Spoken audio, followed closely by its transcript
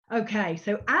Okay,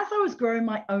 so as I was growing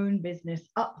my own business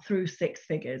up through six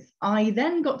figures, I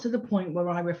then got to the point where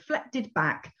I reflected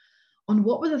back on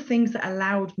what were the things that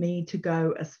allowed me to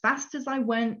go as fast as I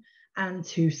went and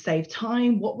to save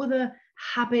time. What were the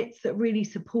habits that really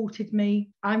supported me?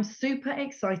 I'm super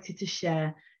excited to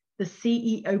share the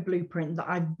CEO blueprint that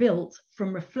I've built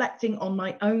from reflecting on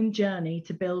my own journey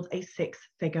to build a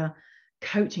six-figure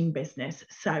coaching business.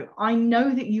 So I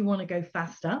know that you want to go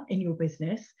faster in your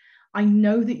business. I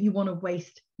know that you want to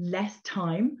waste less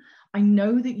time. I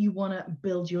know that you want to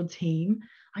build your team.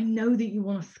 I know that you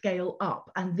want to scale up.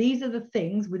 And these are the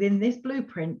things within this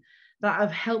blueprint that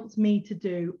have helped me to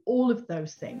do all of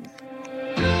those things.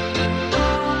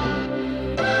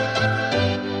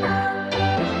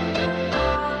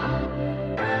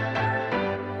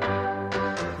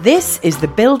 This is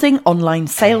the Building Online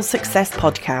Sales Success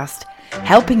podcast,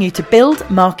 helping you to build,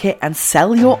 market, and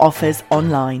sell your offers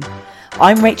online.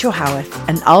 I'm Rachel Howarth,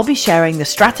 and I'll be sharing the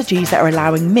strategies that are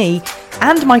allowing me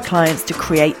and my clients to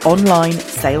create online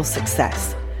sales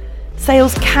success.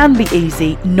 Sales can be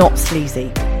easy, not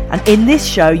sleazy. And in this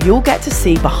show, you'll get to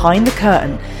see behind the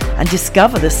curtain and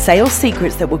discover the sales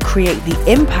secrets that will create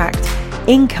the impact,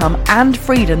 income, and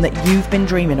freedom that you've been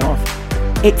dreaming of.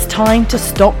 It's time to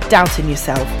stop doubting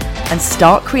yourself and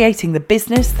start creating the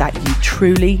business that you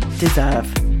truly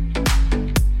deserve.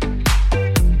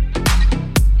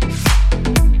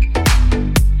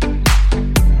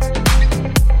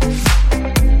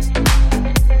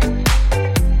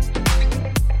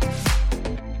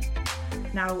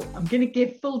 Now, I'm going to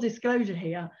give full disclosure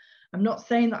here. I'm not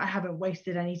saying that I haven't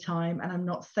wasted any time, and I'm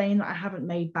not saying that I haven't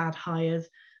made bad hires.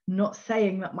 I'm not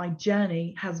saying that my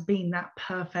journey has been that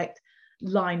perfect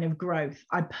line of growth.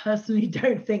 I personally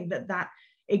don't think that that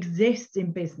exists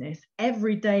in business.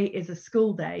 Every day is a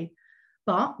school day.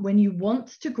 But when you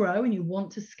want to grow and you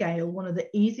want to scale, one of the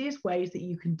easiest ways that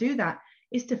you can do that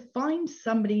is to find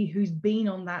somebody who's been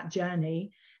on that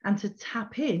journey and to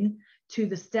tap in to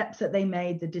the steps that they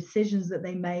made, the decisions that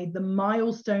they made, the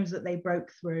milestones that they broke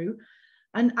through,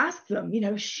 and ask them,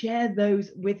 share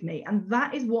those with me. And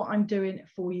that is what I'm doing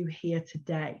for you here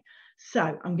today.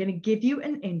 So I'm going to give you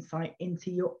an insight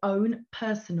into your own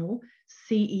personal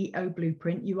CEO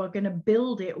blueprint. You are going to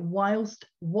build it whilst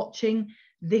watching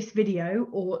this video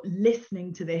or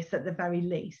listening to this at the very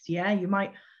least. Yeah, you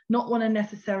might not want to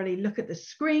necessarily look at the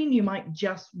screen. You might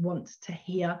just want to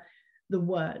hear the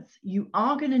words. You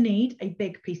are going to need a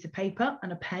big piece of paper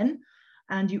and a pen,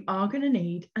 and you are going to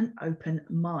need an open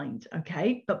mind.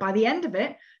 Okay, but by the end of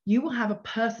it, you will have a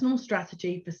personal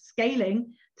strategy for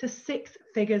scaling to six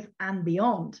figures and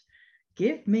beyond.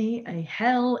 Give me a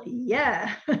hell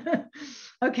yeah.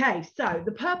 Okay, so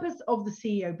the purpose of the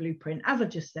CEO blueprint, as I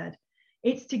just said,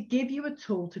 it's to give you a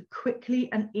tool to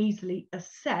quickly and easily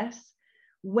assess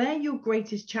where your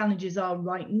greatest challenges are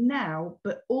right now,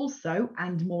 but also,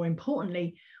 and more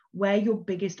importantly, where your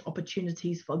biggest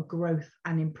opportunities for growth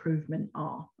and improvement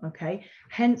are, okay?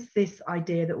 Hence this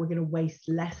idea that we're going to waste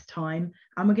less time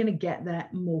and we're going to get there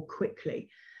more quickly.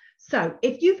 So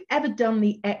if you've ever done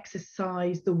the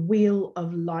exercise, the wheel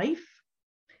of life,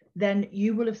 then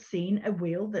you will have seen a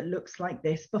wheel that looks like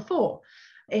this before.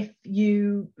 If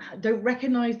you don't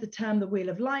recognize the term, the wheel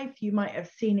of life, you might have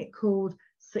seen it called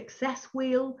success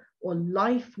wheel or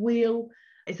life wheel.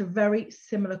 It's a very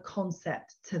similar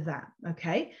concept to that,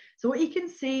 okay? So what you can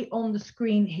see on the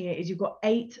screen here is you've got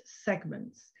 8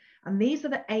 segments. And these are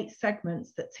the 8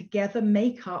 segments that together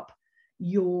make up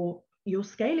your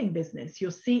scaling business,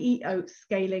 your CEO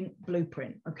scaling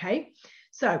blueprint, okay?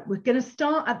 So we're going to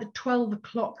start at the 12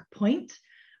 o'clock point,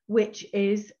 which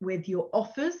is with your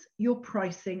offers, your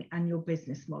pricing, and your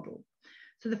business model.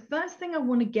 So the first thing I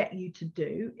want to get you to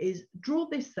do is draw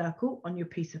this circle on your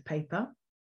piece of paper.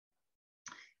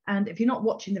 And if you're not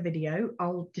watching the video,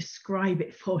 I'll describe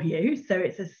it for you. So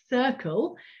it's a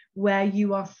circle where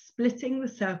you are splitting the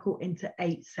circle into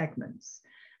 8 segments.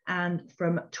 And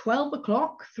from 12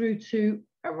 o'clock through to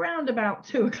around about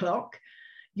 2 o'clock,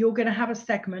 you're going to have a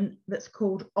segment that's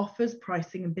called offers,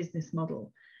 pricing, and business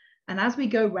model. And as we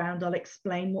go round, I'll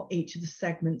explain what each of the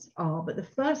segments are. But the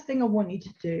first thing I want you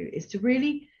to do is to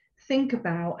really think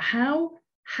about how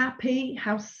happy,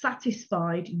 how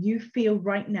satisfied you feel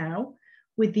right now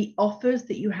with the offers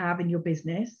that you have in your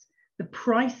business, the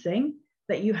pricing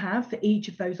that you have for each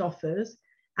of those offers,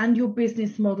 and your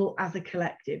business model as a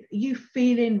collective. Are you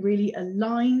feeling really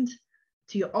aligned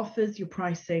to your offers, your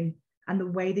pricing, and the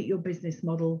way that your business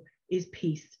model is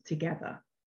pieced together?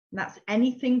 And that's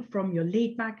anything from your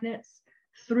lead magnets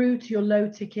through to your low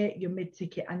ticket, your mid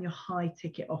ticket, and your high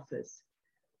ticket offers.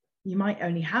 You might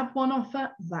only have one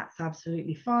offer, that's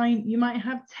absolutely fine. You might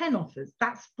have 10 offers,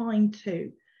 that's fine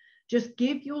too. Just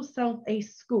give yourself a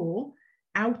score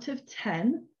out of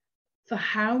 10 for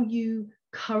how you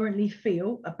currently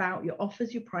feel about your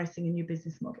offers, your pricing, and your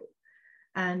business model.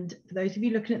 And for those of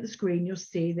you looking at the screen, you'll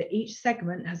see that each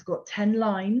segment has got 10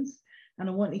 lines, and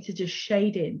I want you to just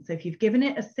shade in. So if you've given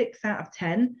it a 6 out of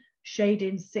 10, shade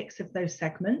in 6 of those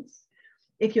segments.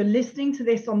 If you're listening to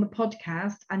this on the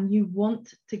podcast and you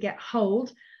want to get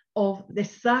hold of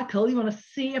this circle, you want to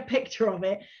see a picture of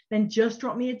it, then just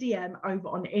drop me a DM over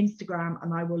on Instagram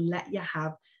and I will let you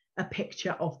have a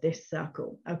picture of this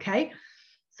circle. Okay.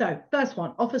 So first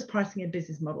one, offers, pricing, and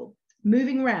business model.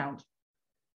 Moving around.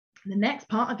 The next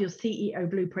part of your CEO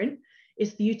blueprint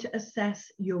is for you to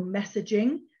assess your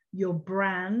messaging, your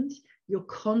brand, your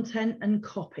content and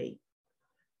copy.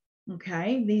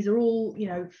 Okay, these are all,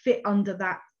 fit under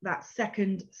that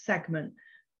second segment,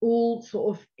 all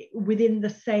sort of within the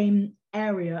same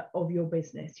area of your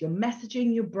business, your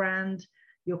messaging, your brand,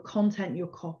 your content, your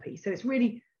copy. So it's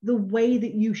really the way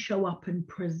that you show up and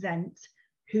present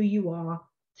who you are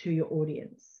to your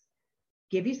audience.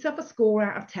 Give yourself a score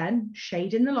out of 10,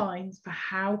 shade in the lines for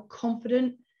how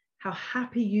confident, how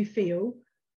happy you feel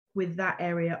with that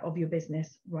area of your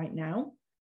business right now.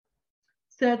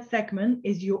 Third segment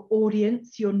is your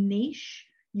audience, your niche,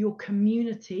 your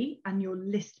community, and your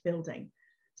list building.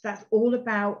 So that's all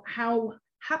about how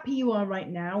happy you are right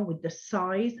now with the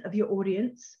size of your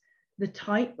audience, the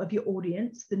type of your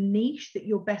audience, the niche that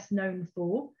you're best known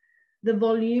for, the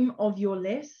volume of your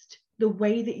list, the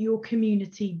way that your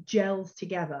community gels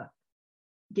together.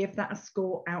 Give that a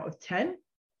score out of 10.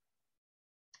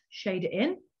 Shade it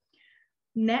in.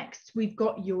 Next, we've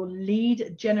got your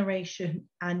lead generation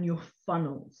and your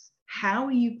funnels. How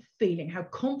are you feeling? How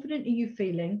confident are you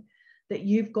feeling that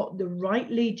you've got the right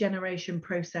lead generation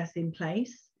process in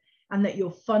place and that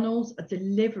your funnels are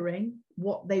delivering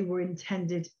what they were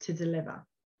intended to deliver?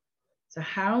 So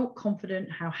how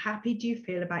confident, how happy do you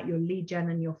feel about your lead gen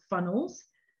and your funnels?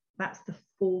 That's the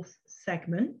fourth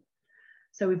segment.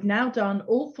 So we've now done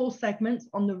all 4 segments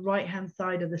on the right-hand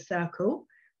side of the circle.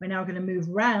 We're now going to move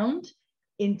round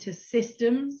into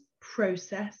systems,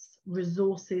 process,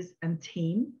 resources, and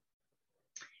team.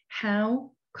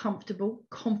 How comfortable,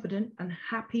 confident, and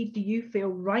happy do you feel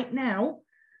right now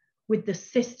with the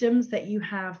systems that you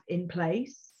have in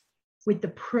place, with the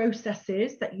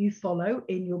processes that you follow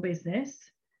in your business,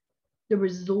 the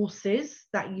resources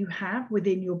that you have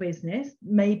within your business,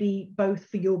 maybe both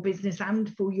for your business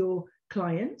and for your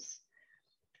clients,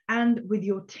 and with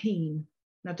your team?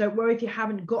 Now, don't worry if you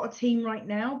haven't got a team right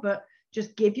now, but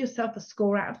just give yourself a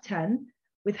score out of 10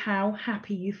 with how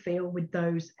happy you feel with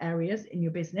those areas in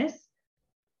your business.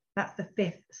 That's the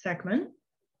 5th segment.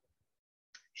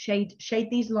 Shade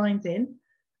these lines in, and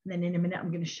then in a minute I'm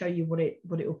going to show you what it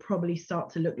will probably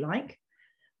start to look like.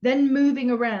 Then moving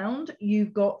around,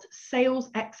 you've got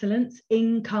sales excellence,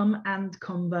 income, and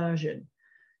conversion.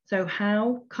 So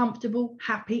how comfortable,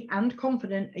 happy, and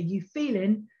confident are you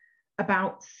feeling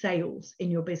about sales in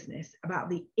your business, about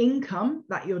the income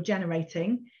that you're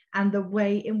generating and the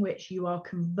way in which you are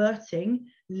converting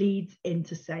leads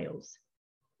into sales?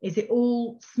 Is it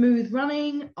all smooth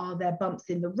running? Are there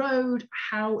bumps in the road?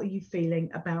 How are you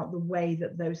feeling about the way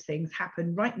that those things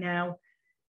happen right now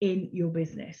in your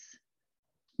business?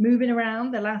 Moving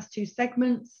around the last 2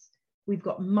 segments, we've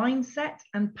got mindset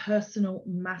and personal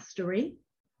mastery.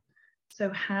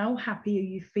 So how happy are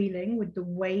you feeling with the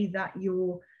way that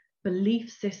your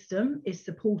belief system is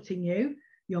supporting you,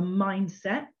 your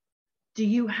mindset? Do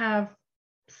you have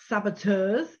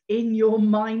saboteurs in your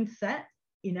mindset,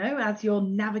 as you're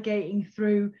navigating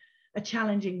through a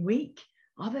challenging week?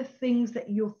 Are there things that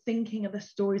you're thinking, are the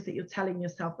stories that you're telling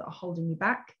yourself that are holding you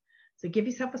back? So give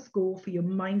yourself a score for your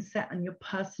mindset and your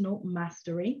personal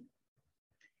mastery.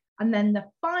 And then the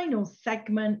final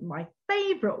segment, my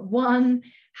favorite one,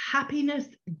 happiness,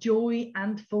 joy,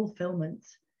 and fulfillment.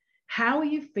 How are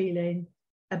you feeling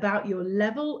about your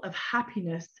level of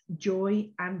happiness, joy,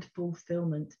 and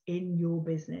fulfillment in your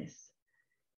business?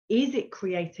 Is it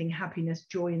creating happiness,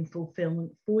 joy, and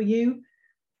fulfillment for you?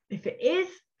 If it is,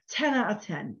 10 out of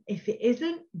 10. If it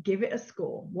isn't, give it a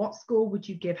score. What score would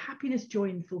you give happiness, joy,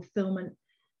 and fulfillment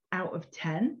out of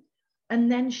 10?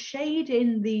 And then shade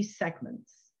in these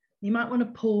segments. You might want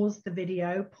to pause the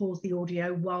video, pause the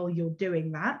audio while you're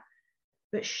doing that,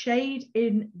 but shade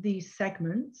in these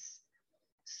segments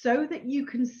so that you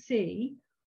can see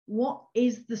what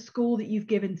is the score that you've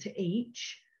given to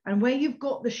each, and where you've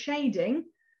got the shading,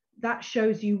 that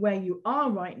shows you where you are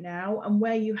right now, and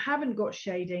where you haven't got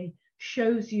shading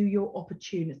shows you your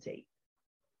opportunity.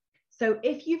 So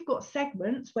if you've got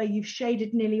segments where you've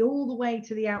shaded nearly all the way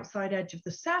to the outside edge of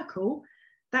the circle,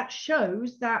 that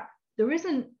shows that there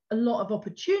isn't a lot of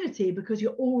opportunity because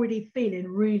you're already feeling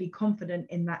really confident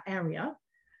in that area.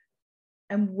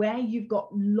 And where you've got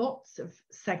lots of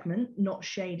segment, not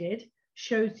shaded,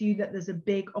 shows you that there's a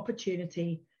big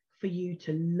opportunity for you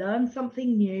to learn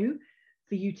something new,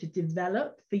 for you to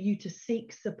develop, for you to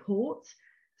seek support,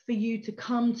 for you to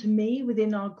come to me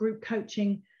within our group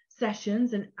coaching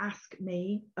sessions and ask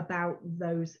me about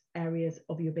those areas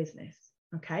of your business.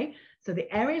 Okay, so the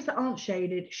areas that aren't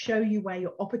shaded show you where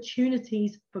your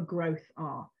opportunities for growth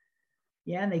are.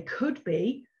 Yeah, and they could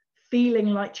be feeling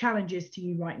like challenges to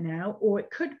you right now, or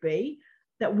it could be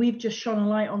that we've just shone a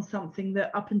light on something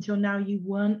that up until now you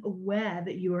weren't aware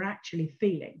that you were actually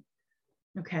feeling.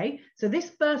 Okay, so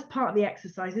this first part of the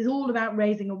exercise is all about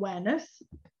raising awareness.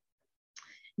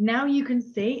 Now you can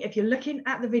see, if you're looking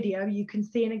at the video, you can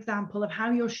see an example of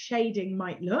how your shading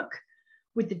might look,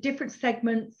 with the different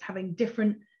segments having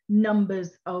different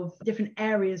numbers of different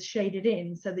areas shaded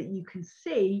in, so that you can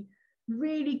see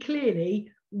really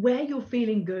clearly where you're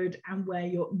feeling good and where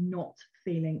you're not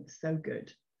feeling so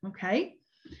good. Okay,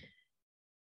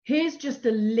 here's just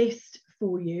a list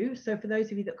for you. So for those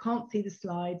of you that can't see the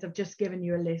slides, I've just given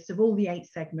you a list of all the 8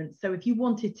 segments. So if you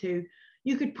wanted to,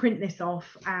 you could print this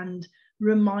off and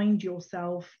remind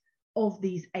yourself of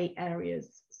these 8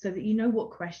 areas so that you know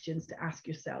what questions to ask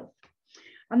yourself.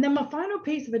 And then my final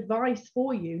piece of advice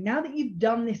for you, now that you've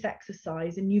done this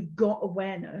exercise and you've got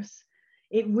awareness,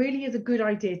 it really is a good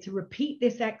idea to repeat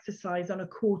this exercise on a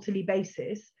quarterly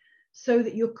basis so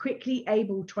that you're quickly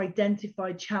able to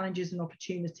identify challenges and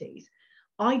opportunities.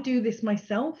 I do this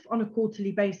myself on a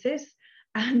quarterly basis,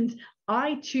 and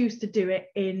I choose to do it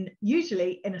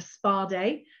usually in a spa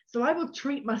day. So I will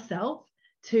treat myself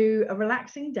to a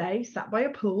relaxing day sat by a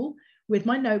pool with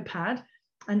my notepad,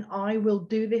 and I will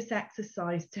do this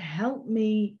exercise to help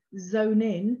me zone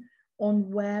in on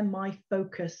where my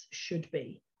focus should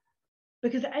be.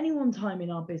 Because at any one time in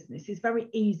our business, it's very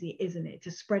easy, isn't it,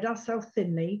 to spread ourselves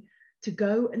thinly, to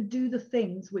go and do the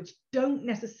things which don't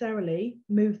necessarily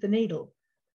move the needle.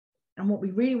 And what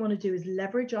we really want to do is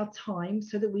leverage our time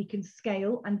so that we can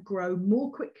scale and grow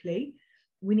more quickly.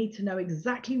 We need to know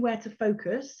exactly where to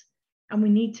focus, and we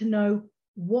need to know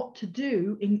what to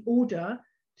do in order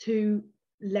to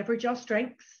leverage our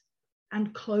strengths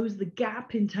and close the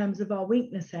gap in terms of our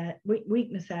weakness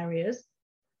areas,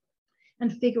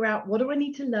 and figure out, what do I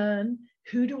need to learn?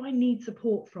 Who do I need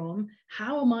support from?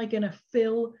 How am I going to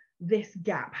fill this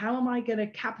gap? How am I going to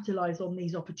capitalize on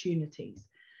these opportunities?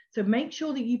 So make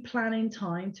sure that you plan in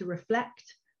time to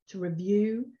reflect, to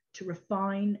review, to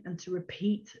refine, and to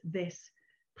repeat this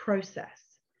process.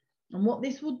 And what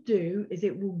this will do is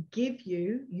it will give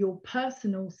you your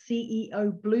personal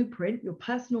CEO blueprint, your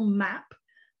personal map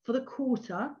for the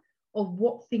quarter of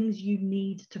what things you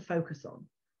need to focus on.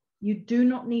 You do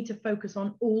not need to focus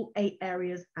on all 8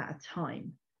 areas at a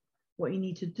time. What you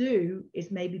need to do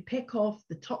is maybe pick off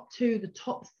the top 2, the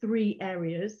top 3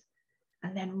 areas,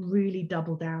 and then really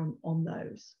double down on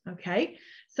those. Okay,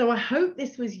 so I hope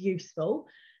this was useful.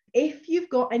 If you've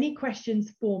got any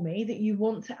questions for me that you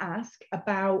want to ask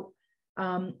about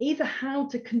either how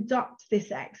to conduct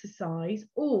this exercise,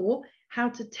 or how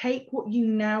to take what you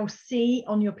now see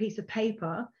on your piece of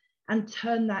paper and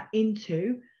turn that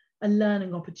into a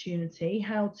learning opportunity,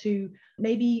 how to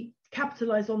maybe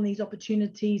capitalize on these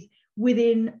opportunities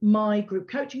within my group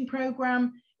coaching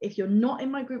program. If you're not in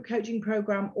my group coaching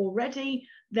program already,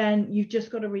 then you've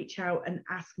just got to reach out and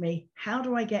ask me, how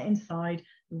do I get inside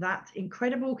that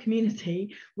incredible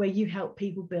community where you help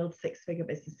people build 6-figure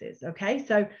businesses? Okay,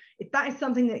 so if that is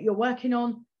something that you're working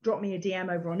on, drop me a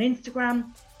DM over on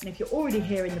Instagram. And if you're already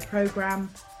here in the program,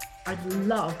 I'd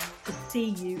love to see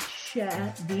you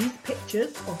share these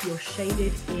pictures of your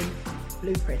shaded in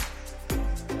blueprints.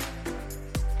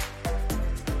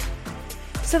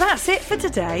 So that's it for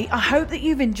today. I hope that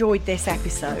you've enjoyed this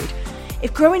episode.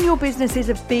 If growing your business is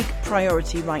a big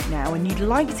priority right now and you'd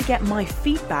like to get my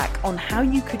feedback on how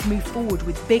you could move forward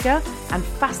with bigger and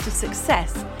faster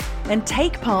success, then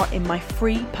take part in my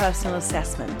free personal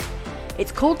assessment.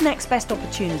 It's called Next Best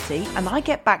Opportunity, and I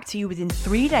get back to you within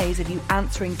 3 days of you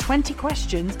answering 20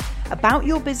 questions about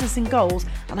your business and goals,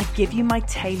 and I give you my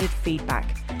tailored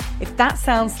feedback. If that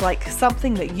sounds like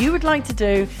something that you would like to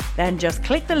do, then just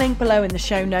click the link below in the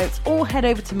show notes or head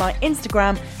over to my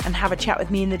Instagram and have a chat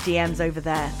with me in the DMs over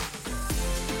there.